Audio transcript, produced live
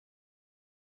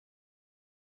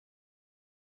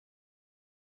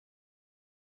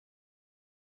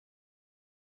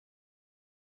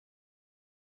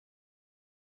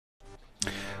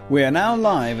We are now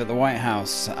live at the White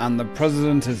House, and the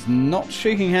President is not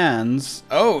shaking hands.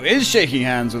 Oh, is shaking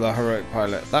hands with our heroic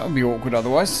pilot. That would be awkward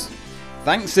otherwise.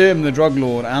 Thanks to him, the drug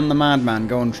lord and the madman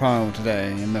go on trial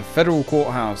today in the federal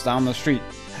courthouse down the street.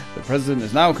 The President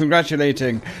is now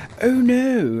congratulating. Oh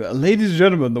no, ladies and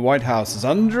gentlemen, the White House is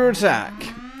under attack.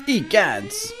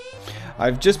 Egads.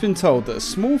 I've just been told that a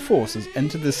small force has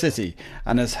entered the city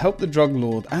and has helped the drug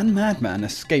lord and madman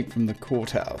escape from the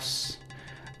courthouse.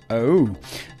 Oh,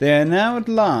 they are now at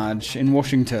large in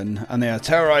Washington, and they are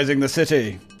terrorizing the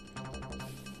city.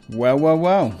 Well, well,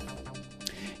 well.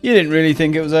 You didn't really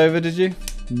think it was over, did you?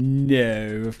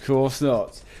 No, of course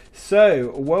not.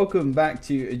 So, welcome back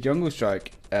to Jungle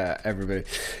Strike, everybody.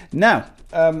 Now,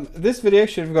 this video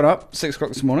should have gone up 6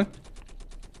 o'clock this morning.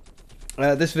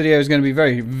 This video is going to be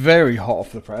very, very hot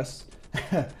off the press.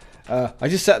 I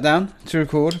just sat down to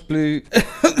record blue...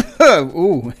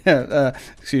 Ooh,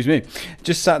 excuse me.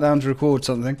 Just sat down to record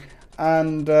something,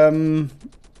 and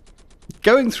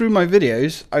going through my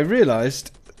videos, I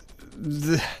realised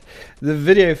the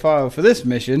video file for this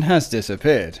mission has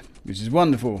disappeared, which is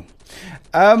wonderful.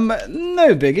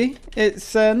 No biggie.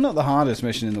 It's not the hardest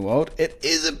mission in the world. It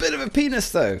is a bit of a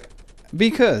penis though,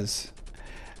 because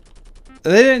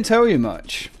they don't tell you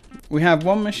much. We have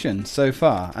one mission so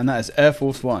far, and that is Air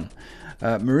Force One.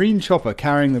 Marine chopper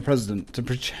carrying the president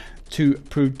to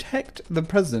protect the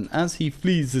president as he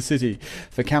flees the city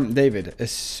for Camp David.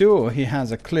 Assure he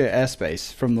has a clear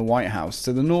airspace from the White House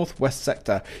to the northwest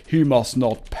sector. He must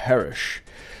not perish.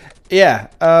 Yeah,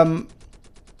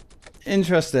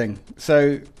 interesting.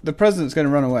 So the president's going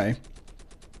to run away,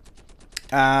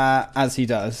 as he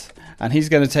does. And he's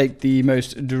going to take the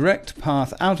most direct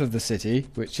path out of the city,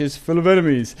 which is full of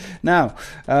enemies. Now,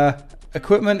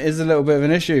 equipment is a little bit of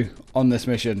an issue on this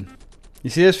mission. You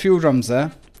see there's fuel drums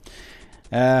there.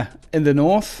 In the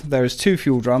north, there is 2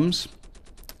 fuel drums.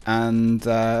 And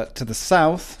to the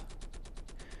south,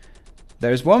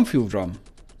 there is 1 fuel drum.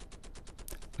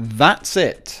 That's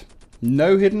it.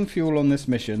 No hidden fuel on this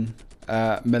mission,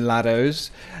 Milados.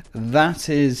 That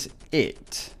is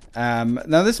it.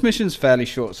 Now this mission's fairly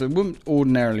short, so it wouldn't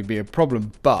ordinarily be a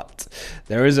problem, but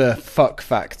there is a fuck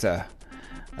factor,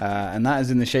 and that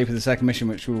is in the shape of the second mission,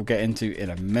 which we'll get into in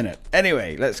a minute.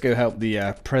 Anyway, let's go help the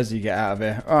Prezi get out of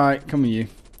here. Alright, come with you.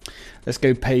 Let's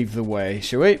go pave the way,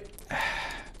 shall we?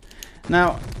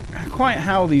 Now, quite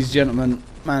how these gentlemen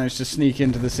managed to sneak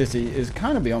into the city is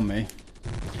kind of beyond me,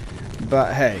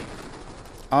 but hey,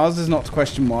 ours is not to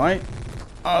question why.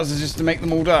 Ours is just to make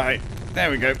them all die. There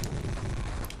we go.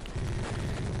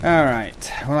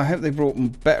 Alright, well I hope they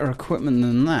brought better equipment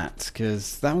than that,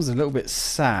 because that was a little bit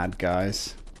sad,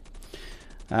 guys.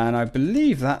 And I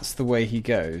believe that's the way he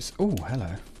goes. Oh,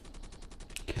 hello.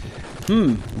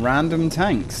 Random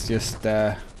tanks just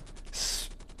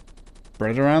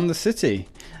spread around the city.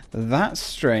 That's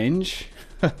strange.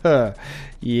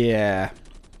 Yeah.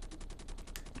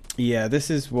 Yeah,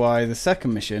 this is why the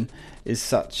second mission is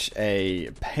such a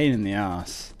pain in the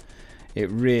ass. It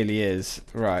really is.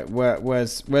 Right,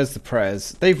 where's the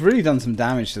Prez? They've really done some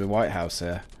damage to the White House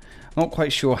here. I'm not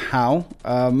quite sure how.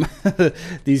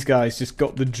 These guys just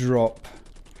got the drop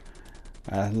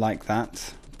like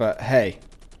that. But hey,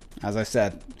 as I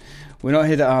said, we're not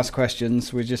here to ask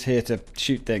questions. We're just here to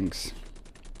shoot things.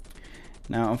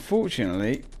 Now,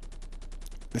 unfortunately,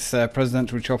 this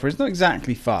presidential chopper is not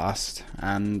exactly fast,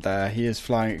 and he is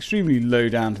flying extremely low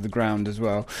down to the ground as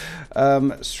well,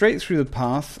 straight through the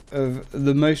path of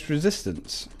the most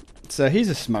resistance. So he's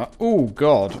a smart... Oh,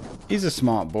 God. He's a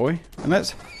smart boy. And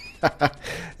let's...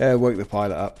 woke the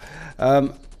pilot up.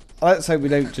 Let's hope we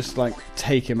don't just, like,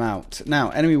 take him out. Now,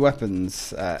 enemy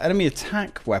weapons. Enemy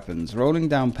attack weapons rolling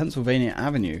down Pennsylvania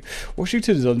Avenue.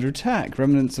 Washington is under attack.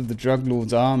 Remnants of the drug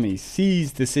lord's army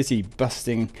seized the city,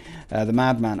 busting the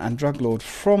madman and drug lord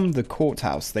from the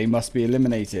courthouse. They must be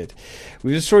eliminated.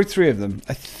 We've destroyed 3 of them.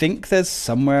 I think there's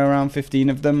somewhere around 15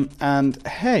 of them. And,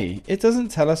 hey, it doesn't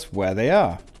tell us where they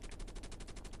are.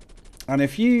 And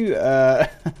if you,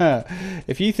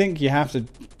 if you think you have to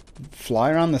fly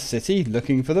around the city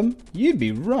looking for them, you'd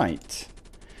be right.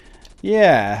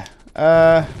 Yeah,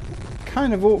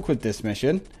 kind of awkward, this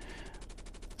mission.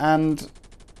 And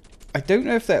I don't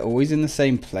know if they're always in the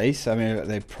same place. I mean,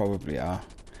 they probably are.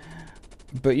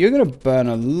 But you're going to burn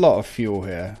a lot of fuel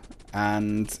here.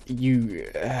 And you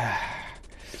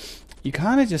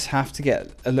kind of just have to get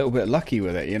a little bit lucky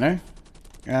with it, you know?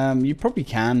 You probably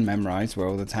can memorize where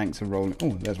all the tanks are rolling.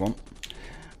 Oh, there's one.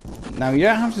 Now, you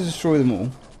don't have to destroy them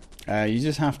all. You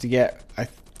just have to get, I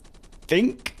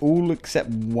think, all except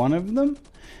one of them.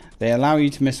 They allow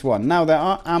you to miss one. Now, there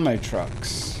are ammo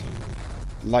trucks,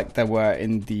 like there were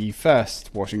in the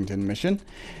first Washington mission.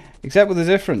 Except with a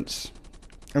difference.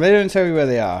 And they don't tell you where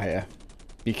they are here.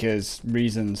 Because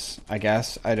reasons, I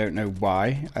guess. I don't know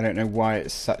why. I don't know why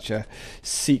it's such a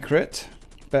secret.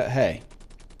 But hey.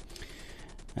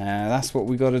 That's what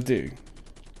we got to do.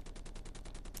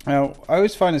 Now, I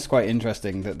always find this quite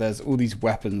interesting that there's all these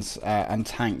weapons and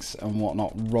tanks and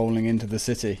whatnot rolling into the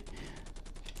city.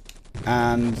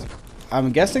 And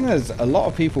I'm guessing there's a lot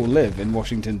of people live in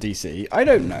Washington, D.C. I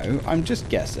don't know. I'm just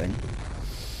guessing.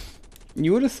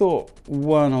 You would have thought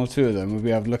one or two of them would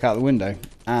be able to look out the window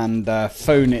and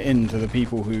phone it in to the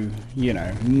people who, you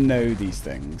know these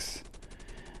things.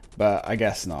 But I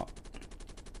guess not.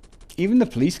 Even the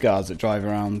police guards that drive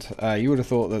around, you would have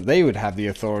thought that they would have the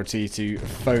authority to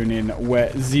phone in where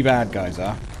the bad guys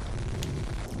are.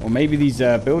 Or maybe these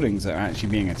buildings are actually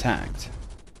being attacked.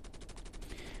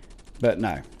 But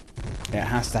no. It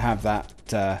has to have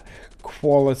that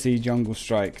quality Jungle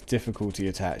Strike difficulty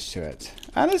attached to it.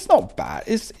 And it's not bad.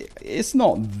 It's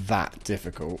not that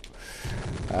difficult.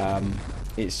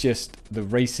 It's just the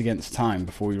race against time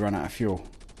before we run out of fuel.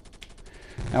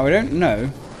 Now, I don't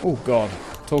know... Oh, God.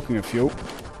 Talking of fuel.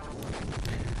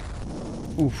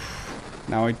 Oof.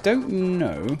 Now, I don't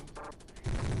know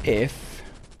if...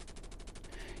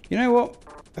 You know what?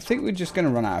 I think we're just going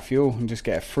to run out of fuel and just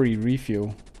get a free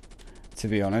refuel, to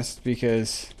be honest,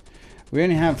 because we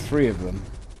only have 3 of them.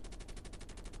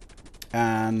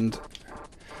 And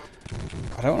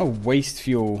I don't want to waste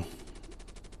fuel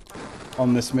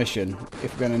on this mission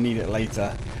if we're going to need it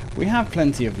later. We have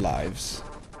plenty of lives.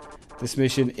 This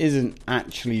mission isn't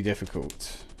actually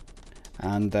difficult.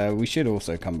 And we should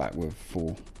also come back with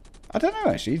full... I don't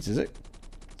know actually, does it?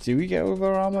 Do we get all of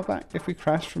our armor back if we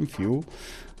crash from fuel?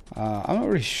 I'm not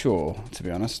really sure, to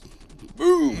be honest.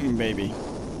 Boom, baby.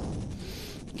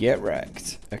 Get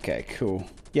wrecked. Okay, cool.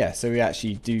 Yeah, so we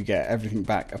actually do get everything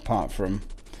back apart from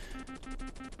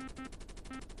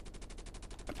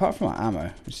our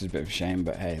ammo, which is a bit of a shame,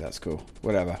 but hey, that's cool.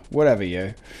 Whatever. Whatever,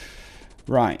 yo.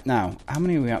 Right, now, how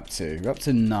many are we up to? We're up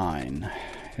to 9.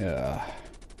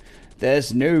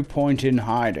 There's no point in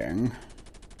hiding.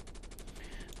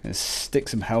 Let's stick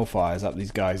some hellfires up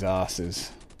these guys'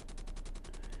 asses.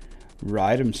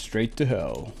 Ride them straight to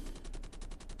hell.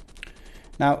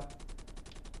 Now,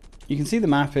 you can see the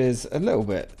map is a little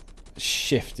bit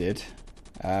shifted.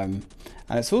 And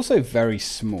it's also very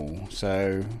small,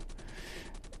 so...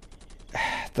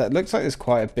 That looks like there's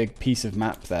quite a big piece of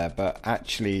map there, but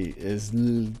actually is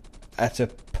at a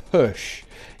push.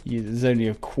 There's only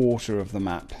a quarter of the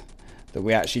map that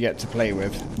we actually get to play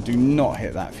with. Do not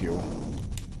hit that fuel.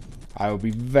 I will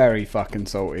be very fucking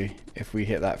salty if we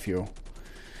hit that fuel.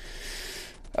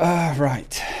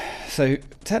 Right. So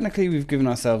technically we've given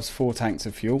ourselves 4 tanks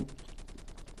of fuel.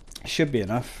 Should be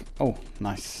enough. Oh,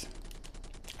 nice.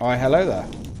 Alright, hello there.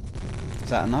 Is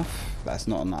that enough? That's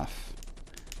not enough.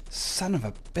 Son of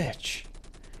a bitch.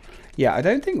 Yeah, I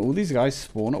don't think all these guys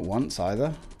spawn at once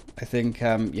either. I think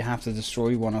you have to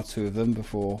destroy 1 or 2 of them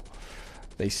before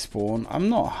they spawn. I'm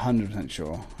not 100%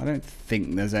 sure. I don't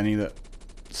think there's any that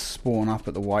spawn up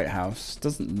at the White House.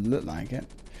 Doesn't look like it.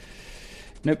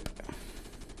 Nope.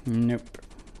 Nope.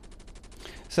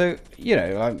 So, you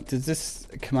know, does this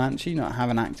Comanche not have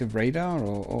an active radar?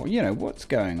 Or you know, what's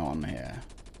going on here?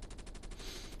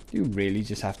 You really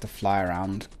just have to fly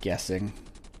around guessing.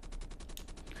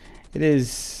 It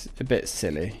is a bit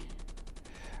silly.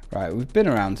 Right, we've been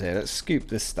around here. Let's scoop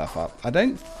this stuff up. I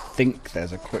don't think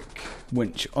there's a quick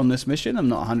winch on this mission. I'm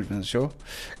not 100% sure. I'm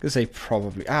going to say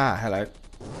probably... Ah, hello.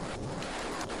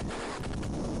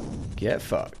 Get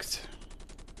fucked.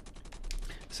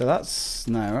 So that's...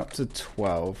 No, up to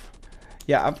 12.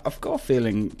 Yeah, I've got a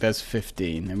feeling there's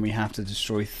 15 and we have to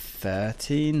destroy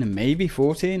 13, maybe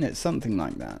 14. It's something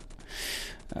like that.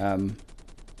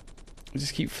 We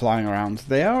just keep flying around.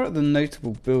 They are at the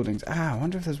notable buildings. Ah, I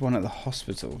wonder if there's one at the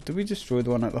hospital. Did we destroy the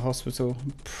one at the hospital?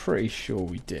 I'm pretty sure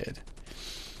we did.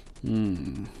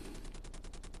 Let's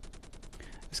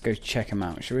go check them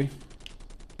out, shall we?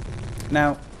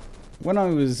 Now, when I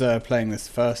was playing this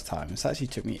first time, this actually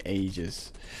took me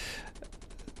ages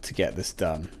to get this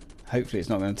done. Hopefully it's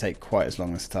not going to take quite as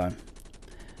long this time.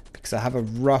 Because I have a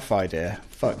rough idea,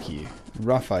 fuck you,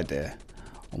 rough idea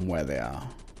on where they are.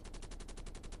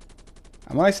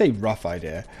 And when I say rough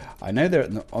idea, I know they're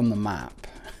on the map.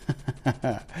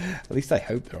 At least I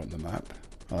hope they're on the map.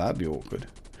 Oh, that'd be awkward.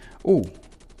 Ooh,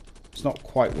 it's not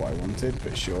quite what I wanted,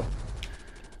 but sure.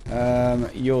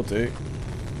 You'll do.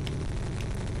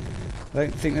 I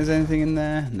don't think there's anything in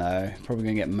there. No, probably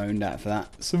going to get moaned at for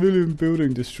that. Civilian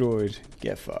building destroyed.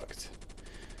 Get fucked.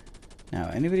 Now,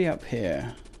 anybody up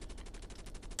here?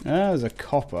 Oh, there's a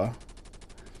copper.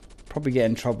 Probably get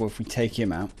in trouble if we take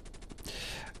him out.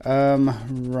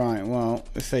 Right, well,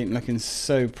 this ain't looking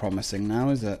so promising now,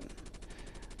 is it?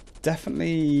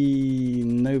 Definitely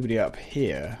nobody up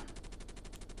here.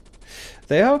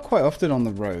 They are quite often on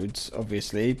the roads,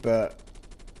 obviously, but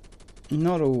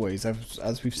not always,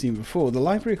 as we've seen before. The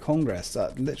Library of Congress,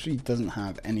 that literally doesn't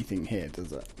have anything here,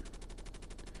 does it?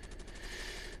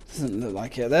 Doesn't look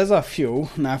like it. There's our fuel.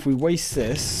 Now, if we waste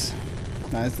this,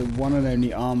 that is the one and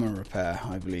only armor repair,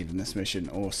 I believe, in this mission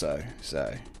also.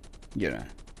 So, you know.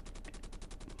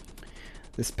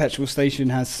 This petrol station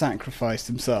has sacrificed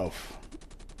himself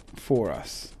for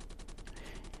us.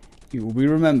 You will be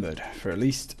remembered for at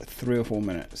least 3 or 4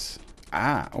 minutes.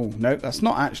 Ah, oh no, that's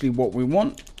not actually what we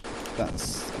want.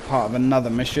 That's part of another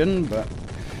mission, but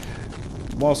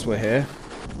whilst we're here...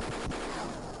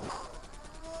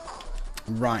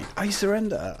 Right, I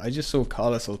surrender. I just saw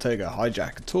Carlos Ortega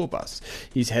hijack a tour bus.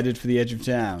 He's headed for the edge of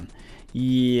town.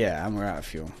 Yeah, and we're out of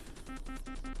fuel.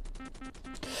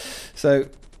 So,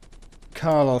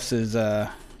 Carlos is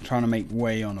trying to make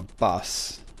way on a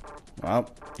bus. Well,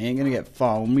 he ain't going to get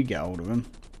far when we get hold of him.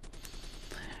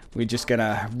 We're just going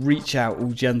to reach out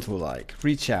all gentle-like.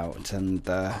 Reach out and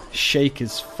shake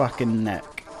his fucking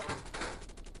neck.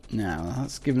 Now,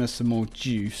 that's giving us some more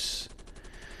juice.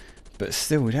 But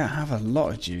still, we don't have a lot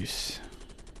of juice.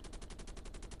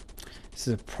 This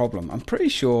is a problem. I'm pretty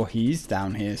sure he's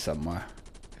down here somewhere,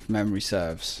 if memory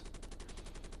serves.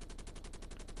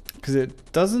 Because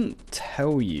it doesn't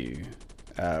tell you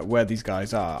where these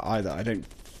guys are either, I don't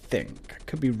think. I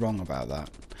could be wrong about that.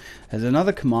 There's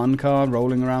another command car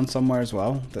rolling around somewhere as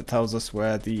well that tells us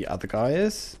where the other guy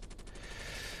is.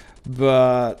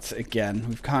 But again,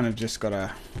 we've kind of just got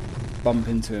to bump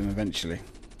into him eventually.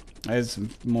 There's some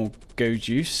more go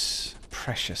juice.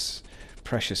 Precious,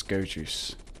 precious go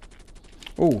juice.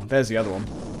 Oh, there's the other one.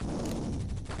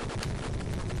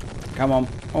 Come on.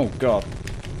 Oh, God.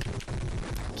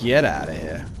 Get out of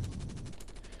here.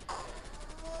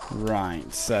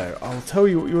 Right, so I'll tell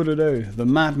you what you ought to do. The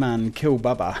madman kill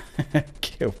Bubba.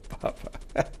 Kill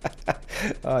Bubba.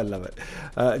 I love it.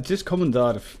 Just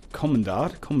commandeered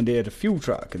a fuel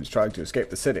truck and is trying to escape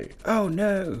the city. Oh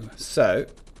no. So,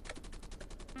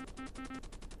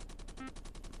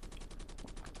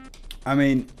 I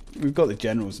mean, we've got the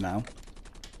generals now.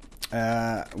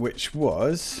 Which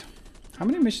was... How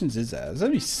many missions is there? There's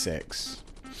only 6.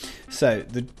 So,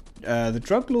 the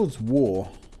Drug Lord's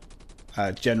War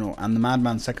General and the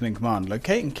Madman second in command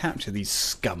locate and capture these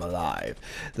scum alive.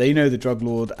 They know the Drug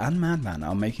Lord and Madman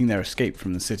are making their escape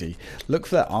from the city. Look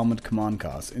for their armoured command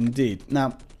cars. Indeed.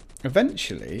 Now,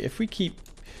 eventually, if we keep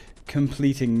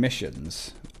completing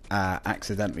missions,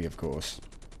 accidentally of course,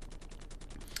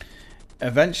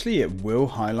 eventually it will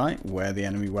highlight where the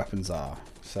enemy weapons are.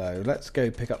 So, let's go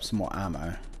pick up some more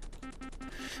ammo.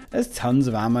 There's tons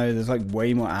of ammo. There's like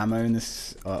way more ammo in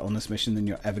this on this mission than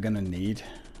you're ever going to need.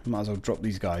 Might as well drop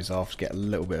these guys off to get a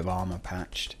little bit of armor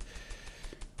patched.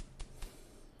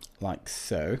 Like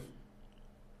so.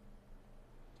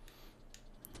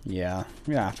 Yeah,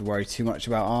 we don't have to worry too much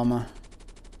about armor.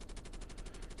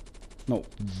 Not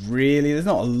really. There's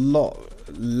not a lot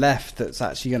left that's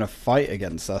actually going to fight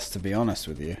against us, to be honest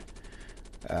with you.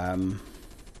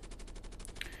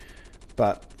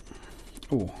 But...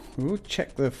 Oh, we'll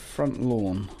check the front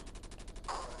lawn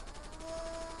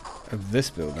of this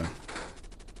building.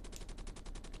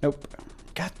 Nope.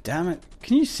 God damn it.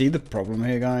 Can you see the problem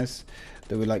here, guys?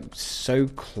 That we're like so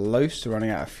close to running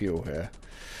out of fuel here.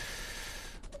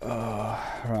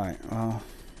 Oh, right. Well,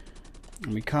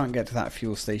 we can't get to that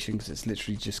fuel station because it's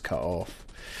literally just cut off.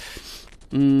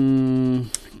 Come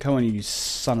on, you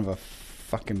son of a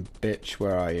fucking bitch.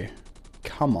 Where are you?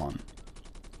 Come on.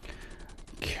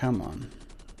 Come on.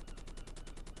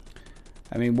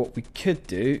 I mean, what we could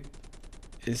do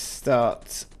is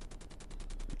start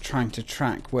trying to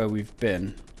track where we've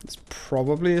been. It's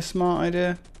probably a smart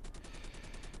idea.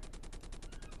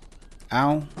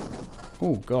 Ow.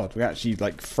 Oh, God. We actually,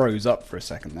 like, froze up for a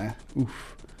second there.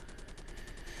 Oof.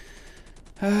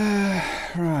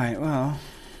 Right, well.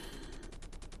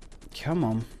 Come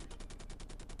on.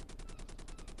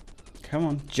 Come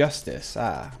on. Justice.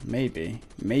 Ah, maybe.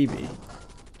 Maybe.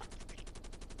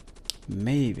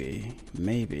 Maybe.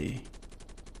 Maybe.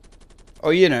 Oh,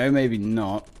 you know, maybe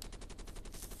not.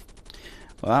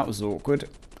 Well, that was awkward.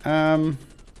 Come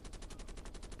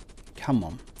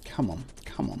on. Come on.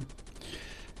 Come on.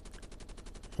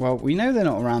 Well, we know they're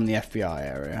not around the FBI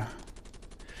area.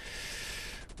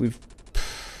 We've...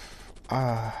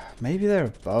 maybe they're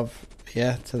above.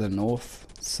 Yeah, to the north.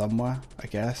 Somewhere, I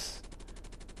guess.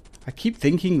 I keep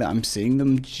thinking that I'm seeing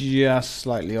them just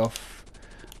slightly off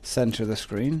center of the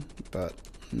screen, but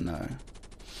no.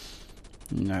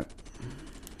 Nope.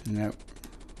 Nope.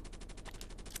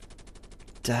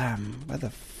 Damn, where the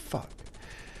fuck?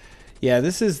 Yeah,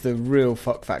 this is the real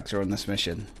fuck factor on this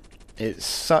mission. It's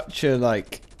such a,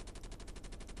 like,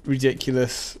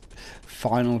 ridiculous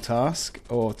final task,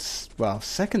 or, well,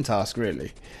 second task,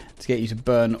 really, to get you to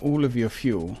burn all of your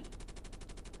fuel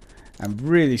and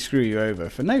really screw you over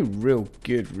for no real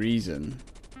good reason.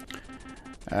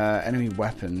 Enemy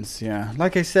weapons, yeah.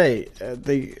 Like I say,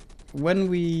 when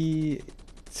we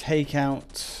take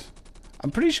out... I'm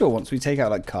pretty sure once we take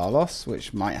out, like, Carlos,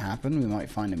 which might happen, we might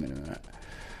find him in a minute.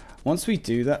 Once we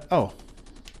do that... Oh.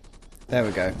 There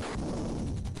we go.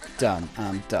 Done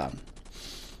and done.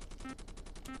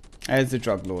 There's the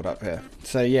drug lord up here.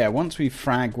 So, yeah, once we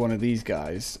frag one of these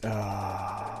guys...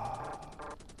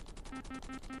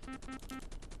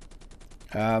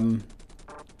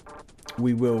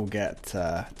 we will get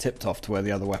tipped off to where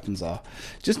the other weapons are.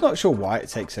 Just not sure why it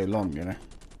takes so long, you know.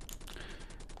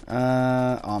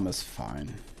 Armor's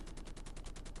fine.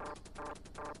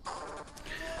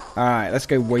 Alright, let's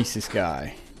go waste this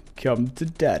guy. Come to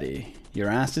daddy. Your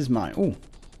ass is mine. Ooh.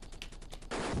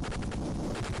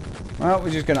 Well,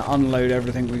 we're just going to unload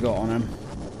everything we got on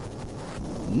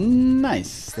him.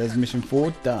 Nice. There's mission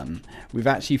 4 done. We've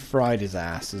actually fried his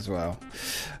ass as well.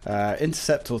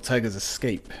 Intercept Ortega's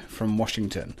escape from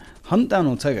Washington. Hunt down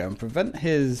Ortega and prevent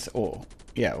his...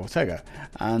 Ortega.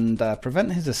 And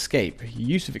prevent his escape.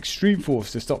 Use of extreme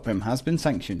force to stop him has been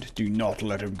sanctioned. Do not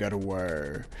let him get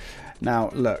away.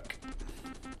 Now, look.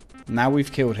 Now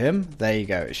we've killed him. There you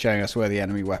go. It's showing us where the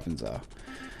enemy weapons are.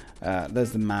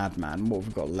 There's the madman. What have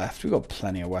we got left? We've got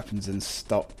plenty of weapons in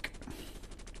stock.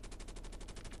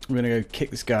 We're going to go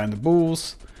kick this guy in the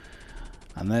balls.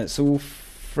 And then it's all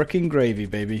frickin' gravy,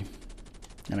 baby.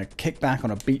 Gonna kick back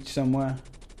on a beach somewhere.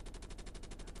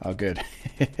 Oh, good.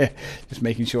 Just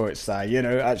making sure it's, you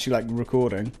know, actually like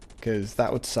recording. Because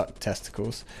that would suck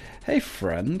testicles. Hey,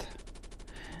 friend.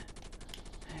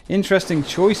 Interesting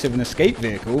choice of an escape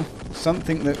vehicle.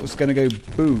 Something that was going to go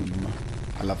boom.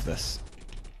 I love this.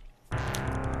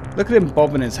 Look at him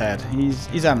bobbing his head.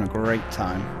 He's having a great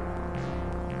time.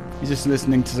 He's just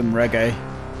listening to some reggae.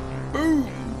 Boom!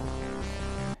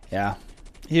 Yeah,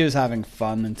 he was having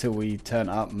fun until we turned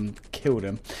up and killed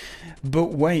him.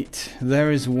 But wait,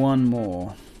 there is one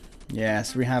more.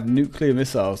 Yes, we have nuclear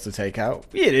missiles to take out.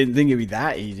 You didn't think it'd be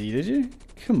that easy, did you?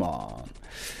 Come on.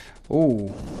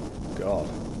 Oh, God.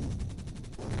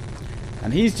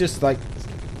 And he's just like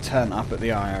turned up at the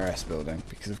IRS building,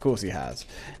 because of course he has.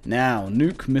 Now,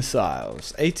 nuke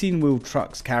missiles. 18-wheel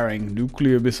trucks carrying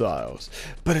nuclear missiles.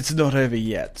 But it's not over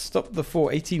yet. Stop the 4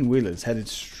 18-wheelers headed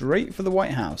straight for the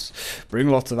White House. Bring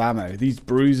lots of ammo. These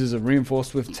bruisers are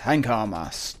reinforced with tank armor.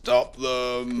 Stop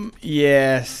them.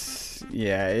 Yes.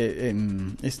 Yeah,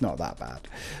 it's not that bad.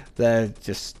 They're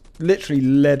just literally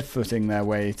lead-footing their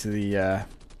way to the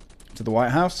White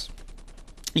House.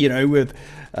 You know, with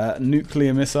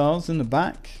nuclear missiles in the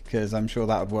back, because I'm sure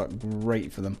that would work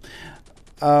great for them.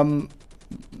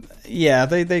 Yeah,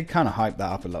 they kind of hyped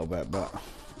that up a little bit, but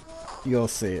you'll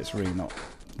see it's really not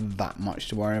that much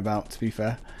to worry about, to be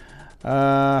fair.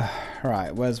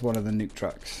 Right, where's one of the nuke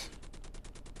trucks?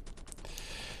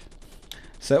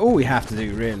 So all we have to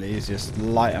do really is just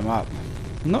light them up.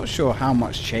 I'm not sure how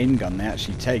much chain gun they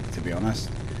actually take, to be honest.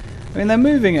 I mean, they're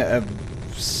moving at a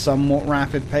somewhat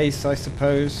rapid pace, I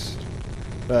suppose.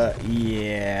 But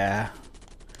yeah.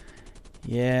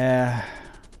 Yeah,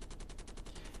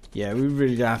 we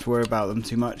really don't have to worry about them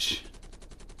too much.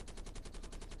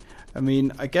 I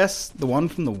mean, I guess the one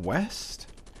from the west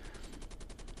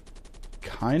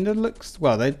kind of looks...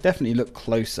 Well, they definitely look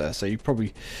closer, so you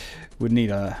probably would need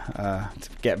to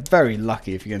get very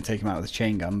lucky if you're going to take them out with a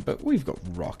chain gun. But we've got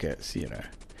rockets, you know.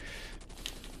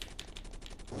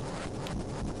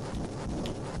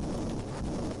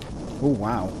 Oh,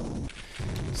 wow.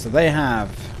 So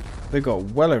they've got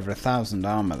well over 1,000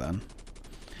 armor then.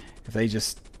 If they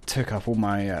just took up all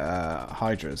my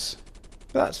hydras.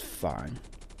 But that's fine.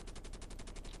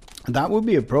 That would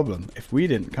be a problem if we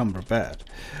didn't come prepared.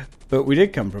 But we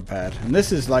did come prepared. And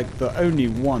this is like the only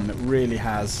one that really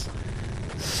has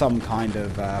some kind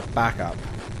of backup.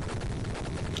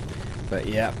 But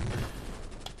yeah.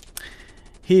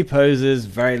 He poses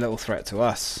very little threat to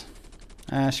us.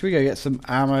 Should we go get some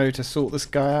ammo to sort this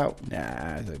guy out?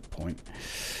 Nah, there's no point.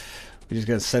 We're just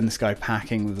going to send this guy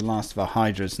packing with the last of our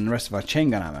hydras and the rest of our chain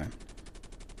gun ammo.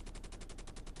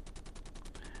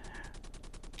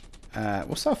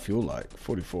 What's our fuel like?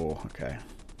 44, okay.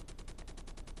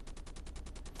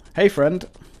 Hey, friend.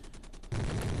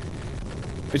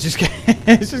 It's just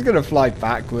going to fly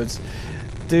backwards.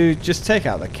 Dude, just take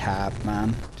out the cab,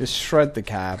 man. Just shred the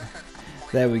cab.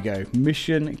 There we go.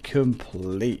 Mission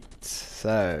complete.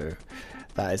 So,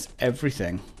 that is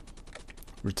everything.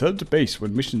 Return to base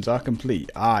when missions are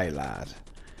complete. Aye, lad.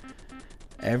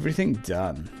 Everything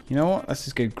done. You know what? Let's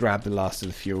just go grab the last of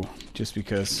the fuel. Just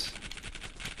because...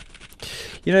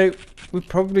 You know, we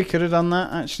probably could have done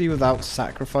that, actually, without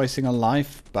sacrificing a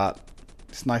life. But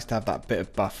it's nice to have that bit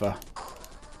of buffer.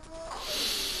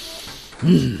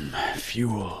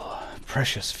 Fuel.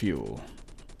 Precious fuel.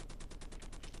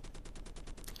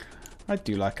 I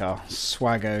do like our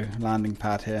Swaggo landing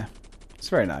pad here. It's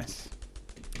very nice.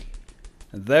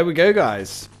 And there we go,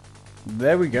 guys.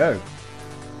 There we go.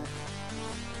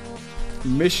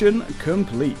 Mission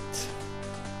complete.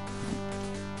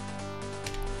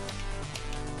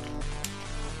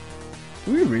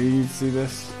 Do we really need to do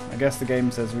this? I guess the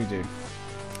game says we do.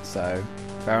 So,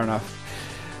 fair enough.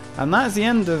 And that is the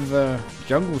end of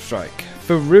Jungle Strike.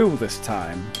 For real this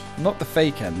time. Not the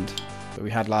fake end that we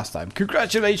had last time.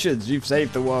 Congratulations! You've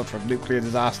saved the world from nuclear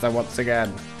disaster once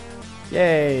again.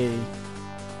 Yay!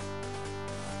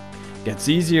 Gets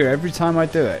easier every time I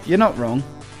do it. You're not wrong.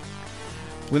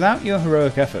 Without your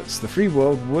heroic efforts, the free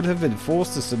world would have been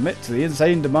forced to submit to the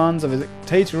insane demands of a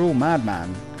dictatorial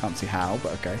madman. Can't see how,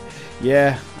 but okay.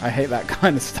 Yeah, I hate that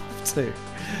kind of stuff too.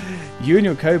 You and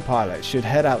your co-pilot should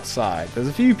head outside. There's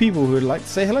a few people who would like to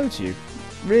say hello to you.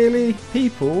 Really?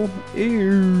 People?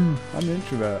 Ew. I'm an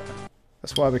introvert.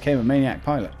 That's why I became a maniac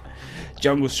pilot.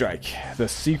 Jungle Strike, the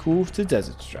sequel to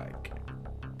Desert Strike.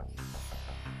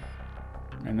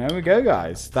 And there we go,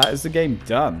 guys. That is the game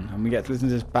done. And we get to listen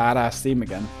to this badass theme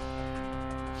again.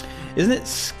 Isn't it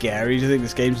scary to think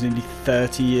this game's nearly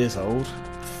 30 years old?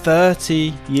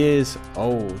 30 years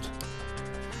old.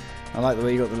 I like the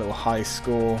way you got the little high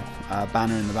score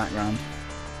banner in the background.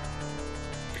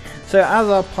 So as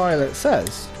our pilot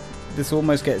says, this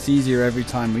almost gets easier every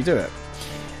time we do it.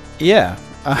 Yeah,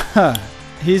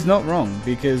 he's not wrong,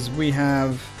 because we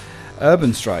have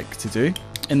Urban Strike to do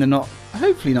in the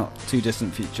hopefully not too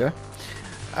distant future.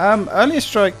 Urban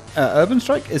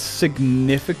Strike is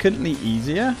significantly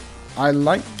easier. I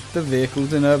like the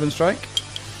vehicles in Urban Strike,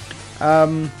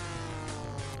 and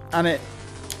it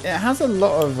has a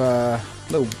lot of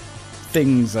little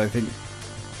things, I think,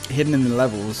 hidden in the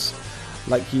levels.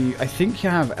 Like I think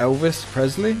you have Elvis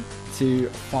Presley to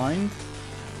find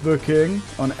the king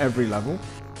on every level.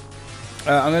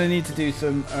 I'm going to need to do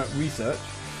some research,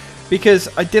 because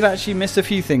I did actually miss a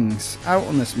few things out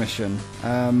on this mission.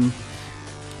 And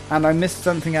I missed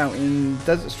something out in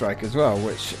Desert Strike as well,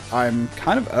 which I'm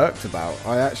kind of irked about.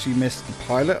 I actually missed the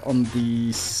pilot on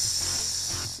the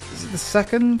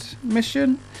second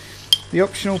mission? The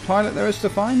optional pilot there is to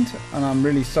find, and I'm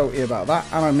really salty about that.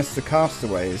 And I missed the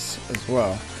castaways as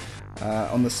well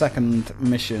on the second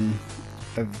mission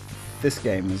of this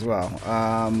game as well.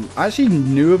 I actually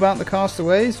knew about the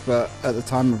castaways, but at the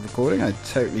time of recording I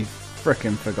totally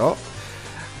frickin' forgot.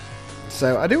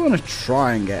 So I do want to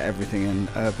try and get everything in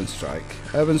Urban Strike.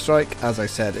 Urban Strike, as I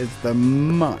said, is the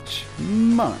much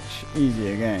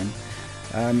easier game.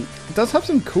 It does have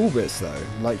some cool bits though,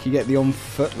 like you get the on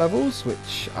foot levels,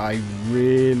 which I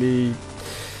really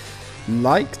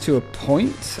like to a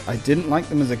point. I didn't like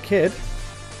them as a kid.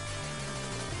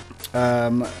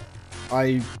 I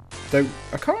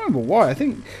can't remember why. I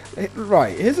think,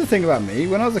 right, here's the thing about me.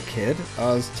 When I was a kid,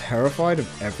 I was terrified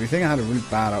of everything. I had a really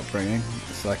bad upbringing.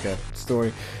 It's like a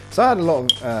story. So I had a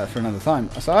lot of, for another time,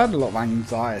 so I had a lot of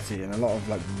anxiety and a lot of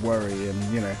like worry,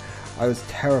 and you know, I was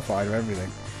terrified of everything.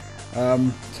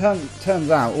 Turns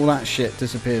out all that shit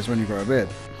disappears when you grow a beard.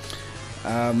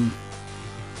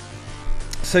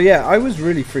 So yeah, I was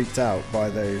really freaked out by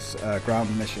those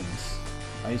ground missions.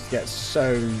 I used to get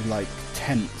so like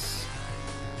tense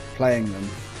playing them,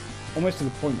 almost to the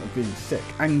point of being sick.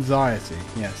 Anxiety,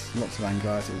 yes, lots of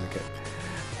anxiety as a kid.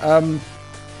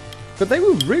 But they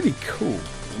were really cool,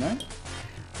 you know.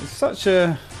 It's such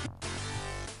a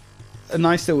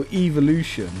nice little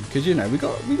evolution, because you know we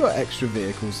got extra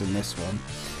vehicles in this one,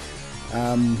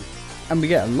 and we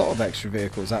get a lot of extra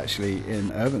vehicles actually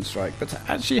in Urban Strike. But to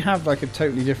actually have like a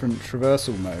totally different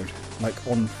traversal mode, like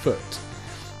on foot,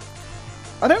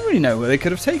 I don't really know where they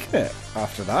could have taken it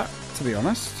after that, to be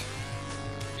honest.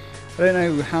 I don't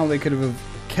know how they could have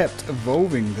kept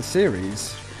evolving the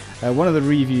series. One of the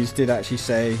reviews did actually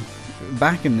say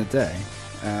back in the day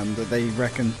that they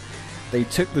reckon they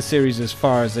took the series as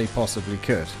far as they possibly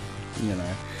could. You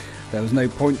know, there was no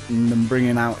point in them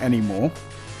bringing out any more,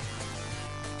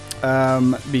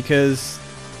 because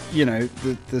you know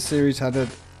the series had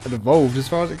evolved as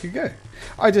far as it could go.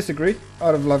 I disagree.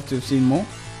 I'd have loved to have seen more.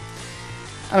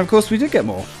 And of course we did get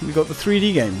more. We got the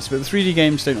 3D games, but the 3D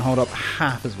games don't hold up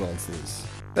half as well as these.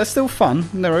 They're still fun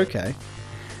and they're okay.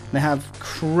 They have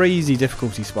crazy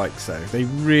difficulty spikes though. They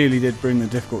really did bring the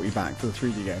difficulty back for the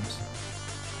 3D games.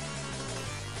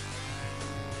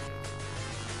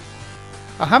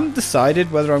 I haven't decided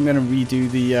whether I'm going to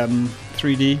redo the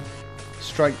 3D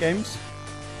Strike games.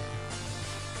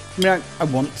 I mean, I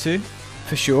want to,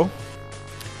 for sure.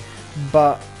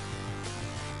 But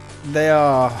they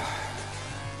are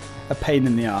a pain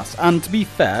in the ass. And to be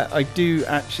fair, I do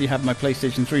actually have my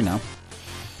PlayStation 3 now.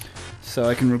 So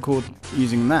I can record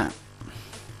using that.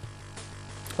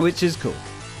 Which is cool.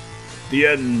 The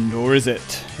end, or is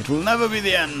it? It will never be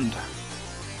the end.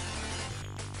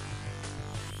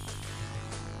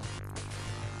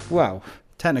 Well,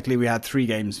 technically we had 3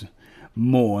 games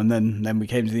more, and then we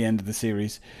came to the end of the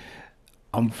series,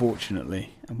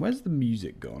 unfortunately. And where's the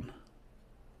music gone?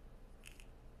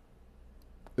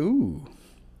 Ooh,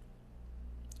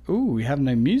 we have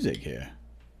no music here.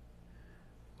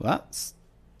 Well, that's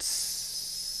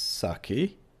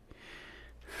sucky.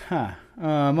 Huh.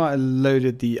 I might have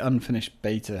loaded the unfinished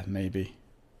beta, maybe.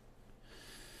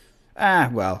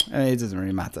 Well, it doesn't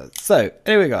really matter. So,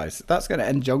 anyway, guys, that's going to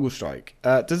end Jungle Strike.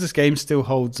 Does this game still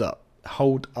hold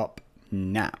up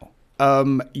now?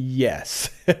 Yes.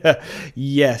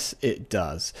 Yes, it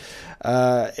does.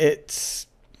 It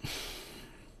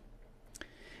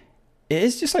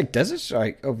is just like Desert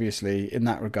Strike, obviously, in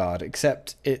that regard,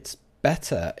 except it's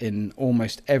better in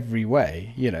almost every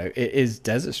way. You know, it is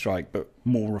Desert Strike, but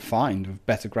more refined with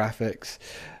better graphics,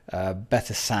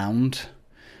 better sound,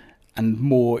 and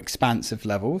more expansive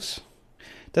levels.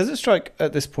 Desert Strike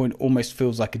at this point almost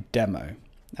feels like a demo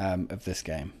of this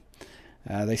game.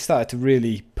 They started to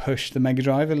really push the Mega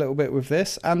Drive a little bit with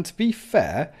this, and to be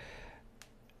fair,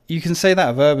 you can say that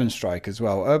of Urban Strike as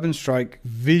well. Urban Strike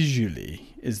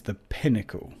visually is the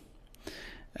pinnacle.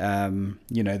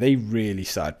 You know, they really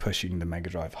started pushing the Mega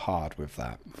Drive hard with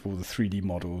that, with all the 3D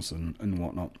models and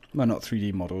whatnot. Well, not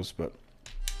 3D models, but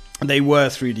they were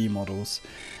 3D models.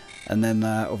 And then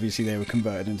obviously they were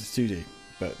converted into 2D.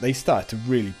 But they started to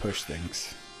really push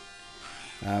things.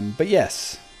 But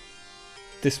yes,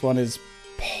 this one is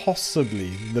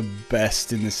possibly the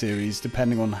best in the series,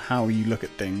 depending on how you look at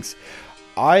things.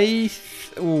 I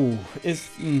don't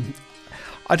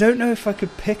know if I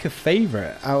could pick a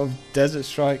favourite out of Desert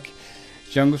Strike,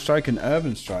 Jungle Strike, and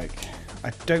Urban Strike.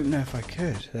 I don't know if I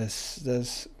could.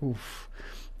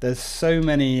 There's so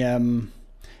many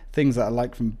things that I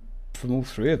like from all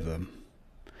 3 of them.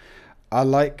 I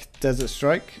like Desert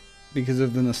Strike because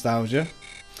of the nostalgia.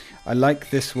 I like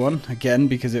this one again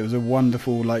because it was a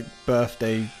wonderful like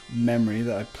birthday memory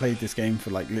that I played this game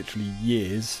for like literally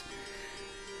years.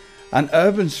 And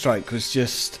Urban Strike was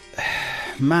just,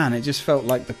 man, it just felt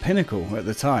like the pinnacle at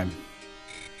the time.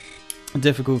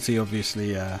 Difficulty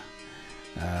obviously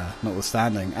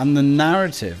notwithstanding, and the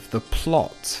narrative, the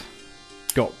plot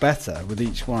got better with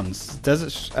each one.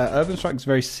 Urban Strike is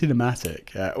very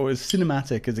cinematic, or as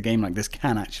cinematic as a game like this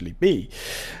can actually be.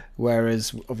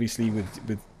 Whereas obviously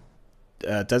with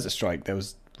Desert Strike there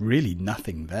was really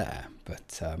nothing there.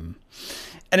 But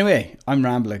anyway, I'm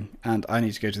rambling and I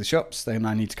need to go to the shops. Then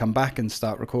I need to come back and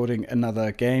start recording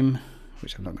another game,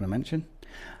 which I'm not going to mention.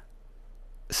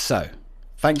 So,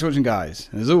 thanks for watching, guys,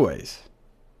 and as always,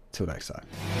 till next time.